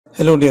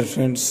Hello dear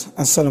friends,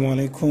 Assalamu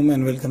alaikum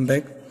and welcome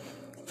back.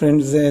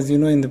 Friends, as you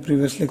know, in the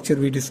previous lecture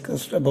we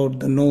discussed about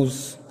the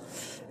nose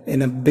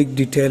in a big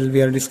detail.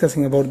 We are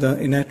discussing about the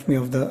anatomy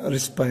of the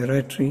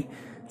respiratory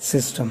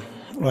system.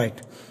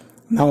 Right.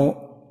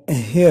 Now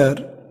here,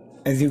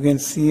 as you can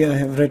see, I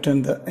have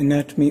written the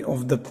anatomy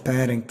of the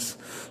pharynx.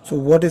 So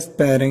what is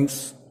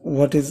pharynx?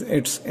 What is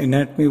its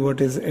anatomy? What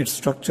is its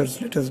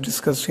structures? Let us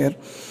discuss here.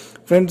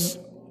 Friends,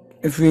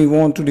 if we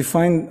want to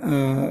define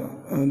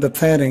the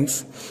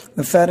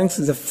pharynx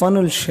is a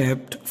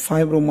funnel-shaped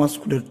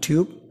fibromuscular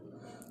tube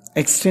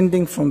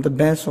extending from the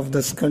base of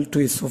the skull to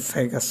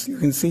esophagus. You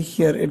can see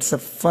here it's a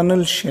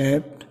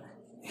funnel-shaped.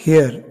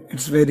 Here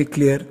it's very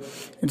clear.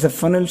 It's a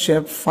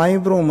funnel-shaped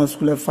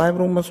fibromuscular.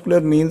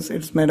 Fibromuscular means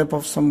it's made up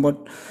of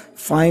somewhat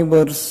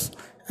fibers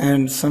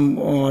and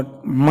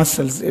somewhat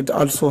muscles. It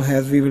also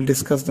has, we will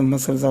discuss the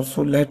muscles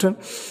also later.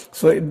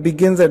 So it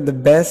begins at the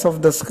base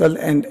of the skull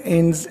and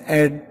ends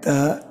at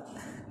the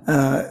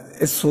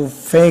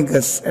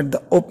esophagus, at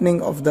the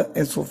opening of the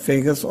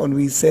esophagus, or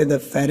we say the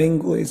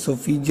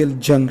pharyngoesophageal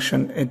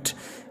junction it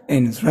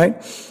ends,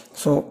 right?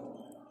 So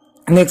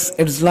next,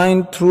 it's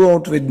lined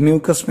throughout with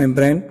mucous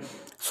membrane.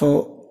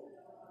 So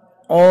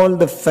all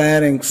the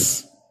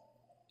pharynx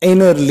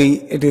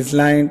innerly it is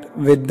lined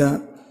with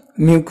the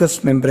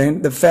mucous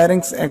membrane. The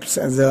pharynx acts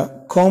as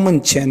a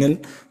common channel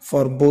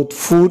for both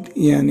food,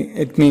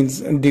 it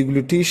means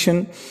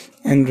deglutition,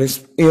 and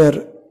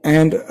air,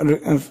 and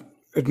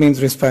it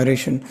means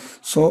respiration.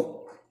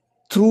 So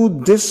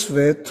through this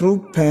way,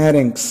 through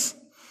pharynx,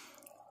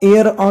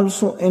 air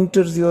also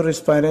enters your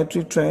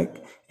respiratory tract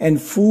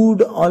and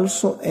food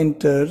also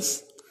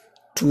enters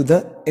to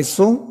the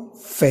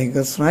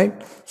esophagus, right?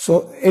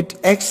 So it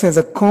acts as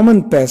a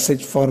common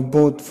passage for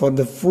both, for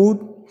the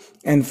food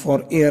and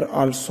for air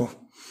also.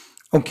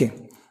 Okay,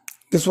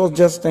 this was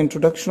just the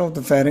introduction of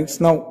the pharynx.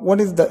 Now,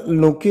 what is the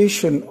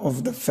location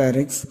of the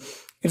pharynx?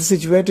 It's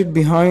situated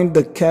behind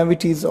the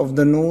cavities of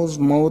the nose,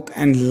 mouth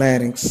and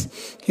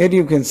larynx. Here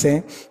you can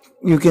see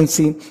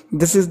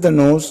this is the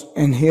nose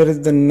and here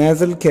is the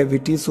nasal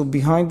cavity. So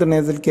behind the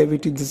nasal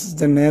cavity, this is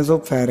the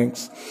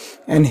nasopharynx.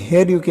 And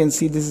here you can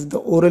see this is the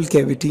oral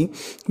cavity.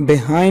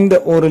 Behind the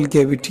oral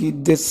cavity,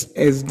 this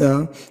is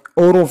the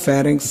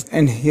oropharynx,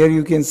 and here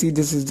you can see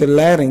this is the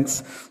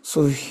larynx.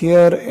 So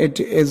here it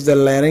is the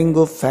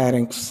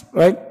laryngopharynx,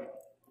 right?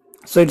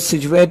 So it's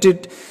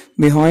situated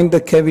behind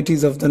the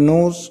cavities of the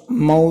nose,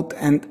 mouth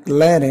and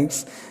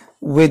larynx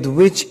with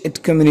which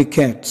it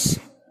communicates.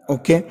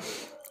 Okay,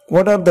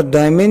 what are the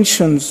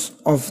dimensions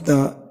of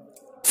the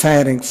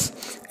pharynx?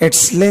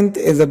 Its length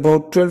is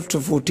about 12 to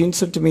 14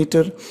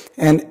 centimeter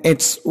and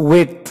its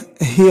width,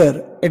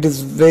 here it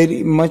is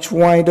very much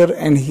wider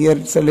and here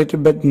it's a little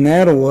bit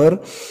narrower.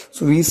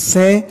 So we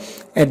say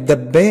at the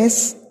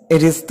base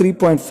it is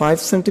 3.5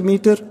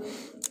 centimeter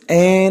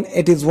and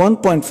it is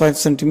 1.5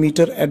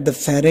 centimeter at the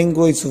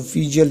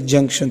pharyngoesophageal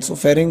junction. So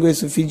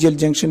pharyngoesophageal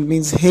junction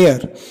means here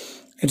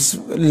it's a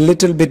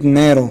little bit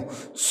narrow.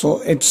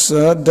 So it's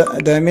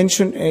the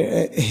dimension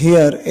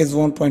here is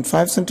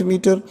 1.5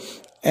 centimeter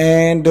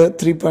and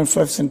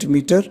 3.5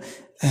 centimeter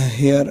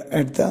here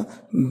at the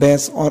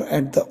base or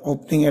at the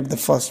opening at the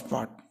first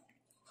part.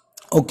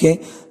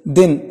 Okay,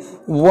 then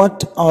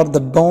what are the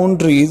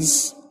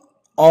boundaries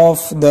of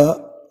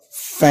the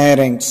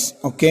pharynx?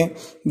 Okay,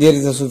 there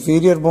is a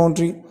superior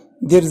boundary,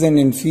 there is an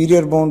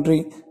inferior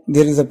boundary,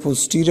 there is a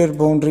posterior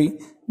boundary,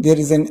 there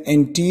is an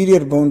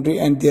anterior boundary,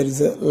 and there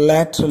is a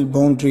lateral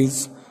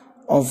boundaries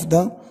of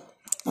the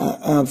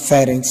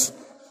pharynx.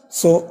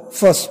 So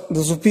first,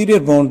 the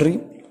superior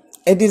boundary,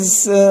 it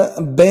is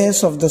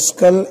base of the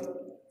skull.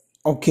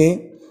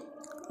 Okay,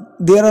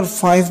 there are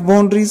 5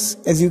 boundaries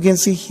as you can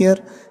see here,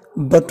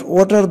 but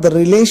what are the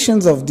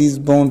relations of these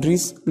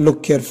boundaries?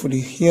 Look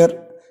carefully.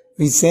 Here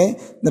we say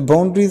the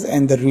boundaries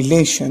and the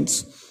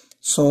relations.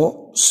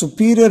 So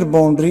superior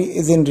boundary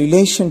is in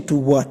relation to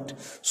what?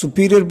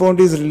 Superior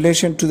boundary is in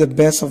relation to the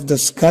base of the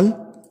skull.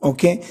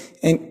 Okay,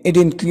 and it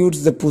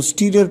includes the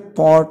posterior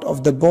part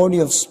of the body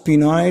of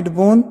sphenoid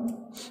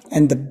bone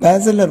and the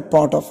basilar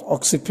part of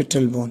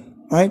occipital bone.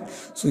 Right,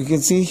 so you can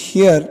see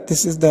here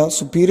this is the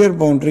superior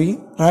boundary,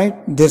 right?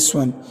 This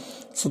one,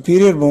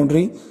 superior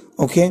boundary.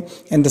 Okay,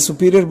 and the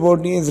superior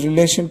boundary is in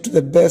relation to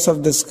the base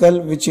of the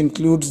skull, which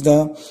includes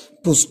the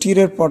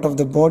posterior part of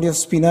the body of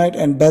sphenoid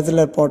and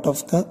basilar part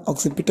of the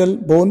occipital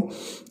bone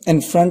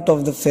and front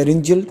of the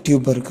pharyngeal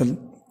tubercle.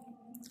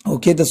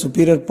 Okay, the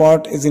superior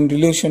part is in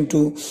relation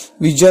to,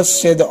 we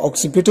just say, the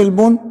occipital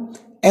bone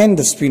and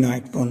the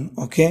sphenoid bone.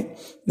 Okay,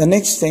 the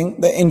next thing,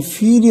 the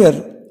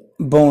inferior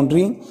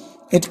boundary,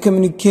 it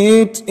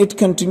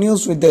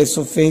continues with the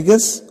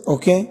esophagus,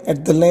 okay,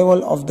 at the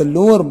level of the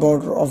lower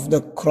border of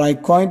the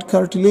cricoid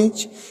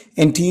cartilage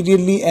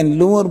anteriorly and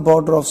lower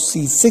border of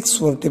C6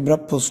 vertebra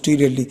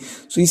posteriorly.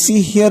 So you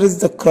see here is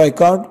the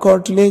cricoid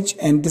cartilage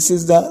and this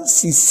is the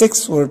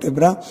C6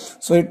 vertebra.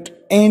 So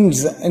it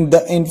ends in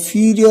the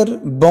inferior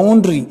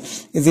boundary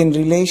is in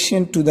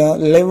relation to the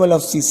level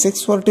of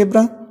C6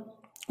 vertebra,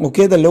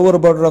 okay, the lower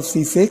border of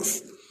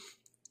C6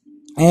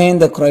 and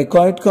the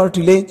cricoid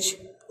cartilage,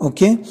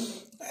 okay,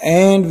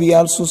 and we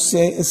also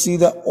see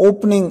the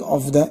opening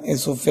of the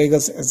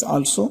esophagus is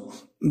also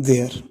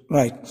there,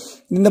 right?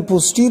 Then the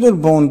posterior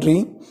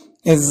boundary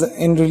is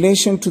in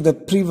relation to the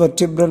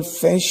prevertebral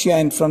fascia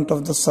in front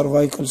of the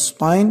cervical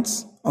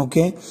spines,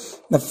 okay.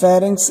 The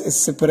pharynx is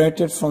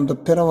separated from the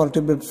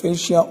paravertebral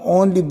fascia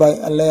only by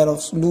a layer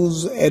of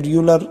loose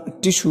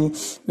areolar tissue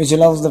which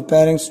allows the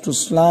pharynx to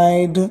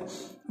slide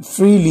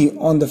freely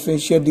on the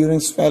fascia during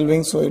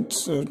swallowing. So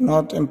it's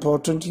not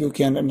important, you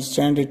can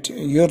understand it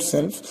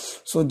yourself.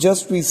 So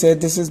just we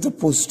said this is the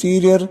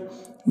posterior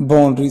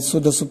boundary. So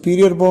the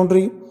superior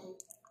boundary,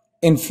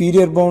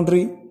 inferior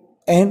boundary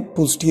and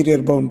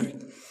posterior boundary.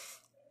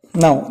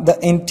 Now the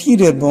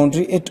anterior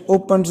boundary, it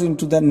opens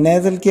into the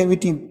nasal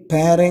cavity,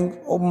 pharynx,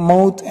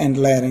 mouth and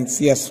larynx.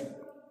 Yes,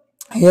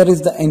 here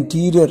is the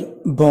anterior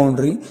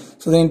boundary.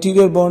 So the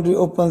anterior boundary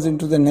opens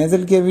into the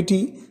nasal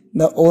cavity,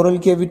 the oral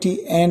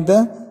cavity and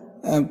the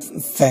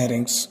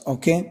pharynx,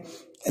 okay.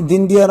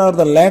 Then there are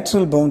the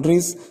lateral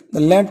boundaries.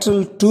 The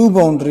lateral two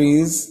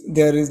boundaries,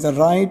 there is the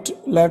right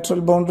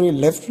lateral boundary,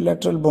 left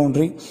lateral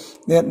boundary.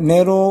 They are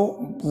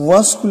narrow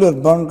vascular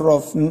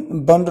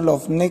bundle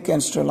of neck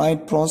and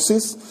styloid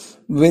process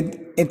with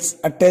its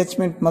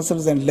attachment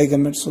muscles and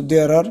ligaments. So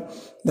there are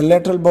the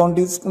lateral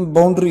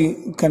boundary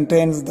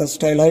contains the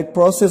styloid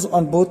process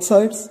on both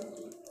sides,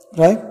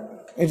 right?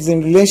 It's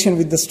in relation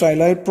with the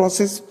styloid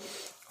process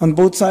on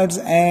both sides,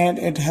 and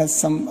it has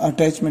some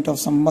attachment of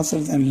some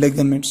muscles and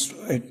ligaments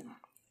to it.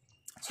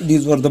 So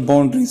these were the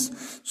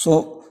boundaries.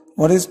 So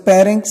what is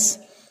pharynx?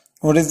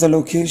 What is the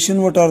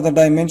location? What are the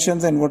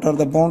dimensions and what are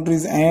the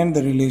boundaries and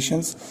the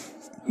relations?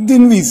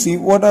 Then we see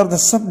what are the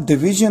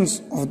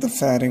subdivisions of the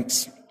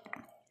pharynx.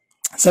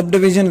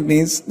 Subdivision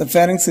means the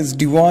pharynx is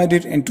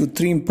divided into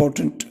three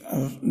important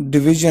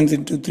divisions,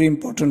 into three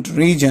important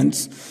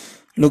regions.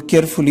 Look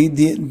carefully.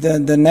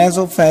 The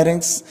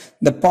nasopharynx,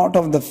 the part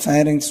of the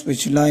pharynx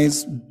which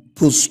lies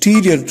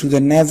posterior to the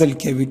nasal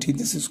cavity,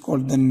 this is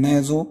called the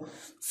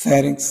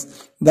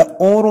nasopharynx. The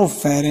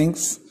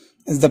oropharynx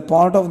is the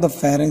part of the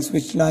pharynx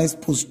which lies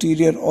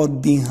posterior or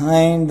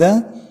behind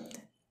the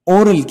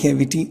oral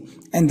cavity,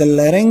 and the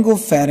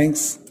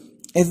laryngopharynx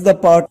is the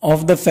part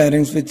of the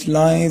pharynx which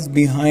lies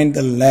behind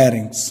the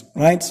larynx,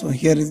 right? So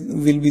here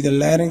will be the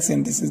larynx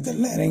and this is the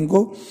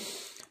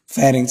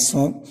laryngopharynx.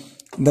 So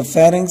the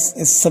pharynx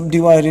is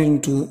subdivided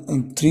into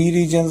three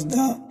regions: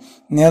 the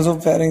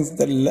nasopharynx,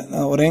 the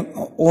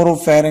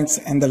oropharynx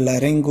and the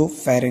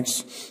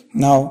laryngopharynx.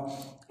 Now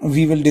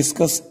we will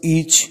discuss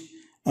each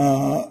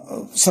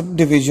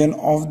subdivision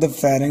of the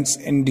pharynx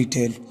in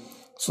detail.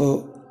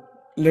 So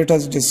let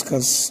us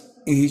discuss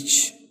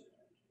each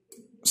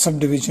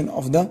subdivision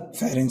of the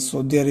pharynx.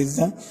 So there is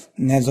the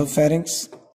nasopharynx,